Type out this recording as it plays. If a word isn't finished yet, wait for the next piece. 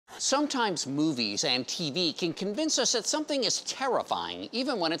Sometimes movies and TV can convince us that something is terrifying,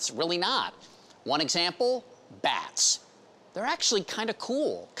 even when it's really not. One example, bats. They're actually kind of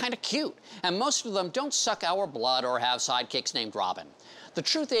cool, kind of cute, and most of them don't suck our blood or have sidekicks named Robin. The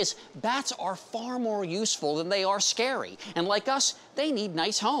truth is, bats are far more useful than they are scary, and like us, they need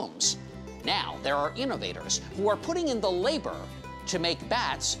nice homes. Now, there are innovators who are putting in the labor to make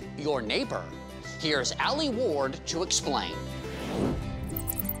bats your neighbor. Here's Allie Ward to explain.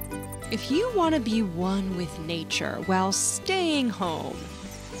 If you want to be one with nature while staying home,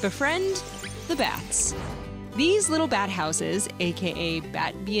 befriend the bats. These little bat houses, aka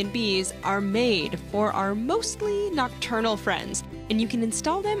bat BnBs, are made for our mostly nocturnal friends, and you can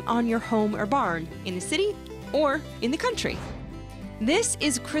install them on your home or barn in the city or in the country. This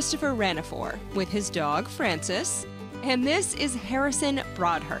is Christopher Ranifor with his dog Francis, and this is Harrison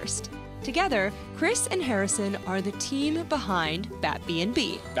Broadhurst. Together, Chris and Harrison are the team behind Bat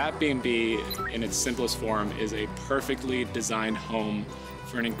BnB. Bat BnB, in its simplest form, is a perfectly designed home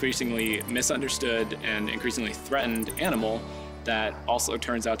for an increasingly misunderstood and increasingly threatened animal that also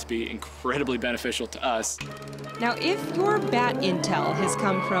turns out to be incredibly beneficial to us. Now, if your bat intel has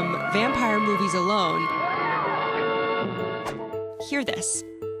come from vampire movies alone, hear this.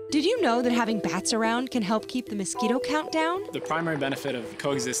 Did you know that having bats around can help keep the mosquito count down? The primary benefit of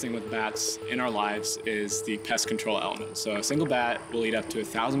coexisting with bats in our lives is the pest control element. So a single bat will eat up to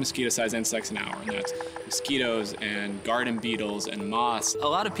 1,000 mosquito-sized insects an hour, and that's mosquitoes and garden beetles and moths. A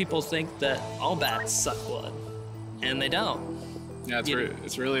lot of people think that all bats suck blood, and they don't. Yeah,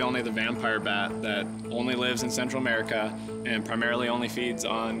 it's really only the vampire bat that only lives in Central America and primarily only feeds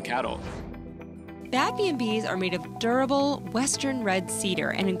on cattle. Bat BnBs are made of durable Western red cedar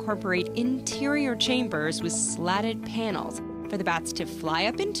and incorporate interior chambers with slatted panels for the bats to fly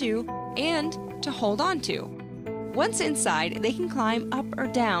up into and to hold on to. Once inside, they can climb up or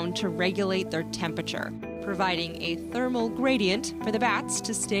down to regulate their temperature, providing a thermal gradient for the bats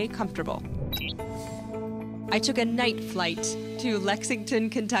to stay comfortable. I took a night flight to Lexington,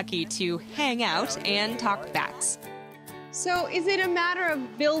 Kentucky to hang out and talk bats. So is it a matter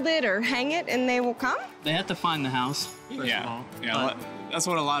of build it or hang it and they will come? They have to find the house, first of all. Yeah, that's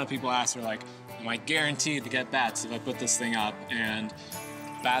what a lot of people ask. They're like, am I guaranteed to get bats if I put this thing up? And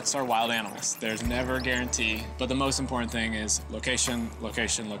bats are wild animals. There's never a guarantee, but the most important thing is location,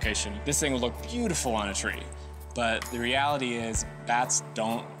 location, location. This thing will look beautiful on a tree, but the reality is bats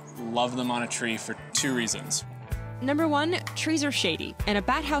don't love them on a tree for 2 reasons. Number 1, trees are shady, and a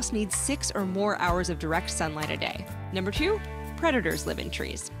bat house needs 6 or more hours of direct sunlight a day. Number 2, predators live in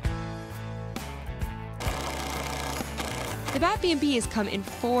trees. The Bat BnBs come in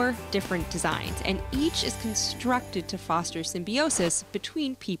 4 different designs, and each is constructed to foster symbiosis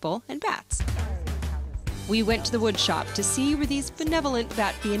between people and bats. We went to the wood shop to see where these benevolent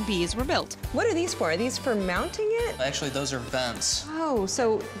Bat BnBs were built. What are these for? Are these for mounting it? Actually, those are vents. Oh,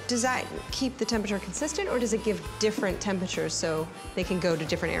 so does that keep the temperature consistent, or does it give different temperatures so they can go to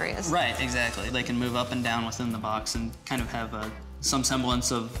different areas? Right, exactly. They can move up and down within the box and kind of have some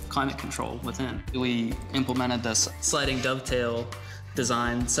semblance of climate control within. We implemented this sliding dovetail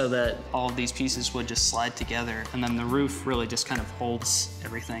design so that all of these pieces would just slide together, and then the roof really just kind of holds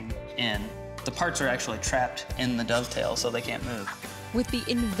everything in. The parts are actually trapped in the dovetail, so they can't move. With the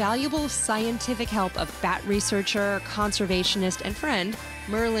invaluable scientific help of bat researcher, conservationist, and friend,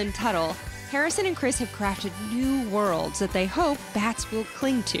 Merlin Tuttle, Harrison and Chris have crafted new worlds that they hope bats will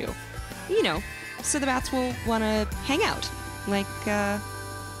cling to. You know, so the bats will want to hang out, like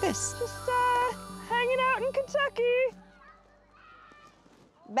this. Just hanging out in Kentucky.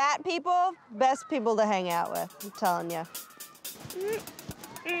 Bat people, best people to hang out with, I'm telling you.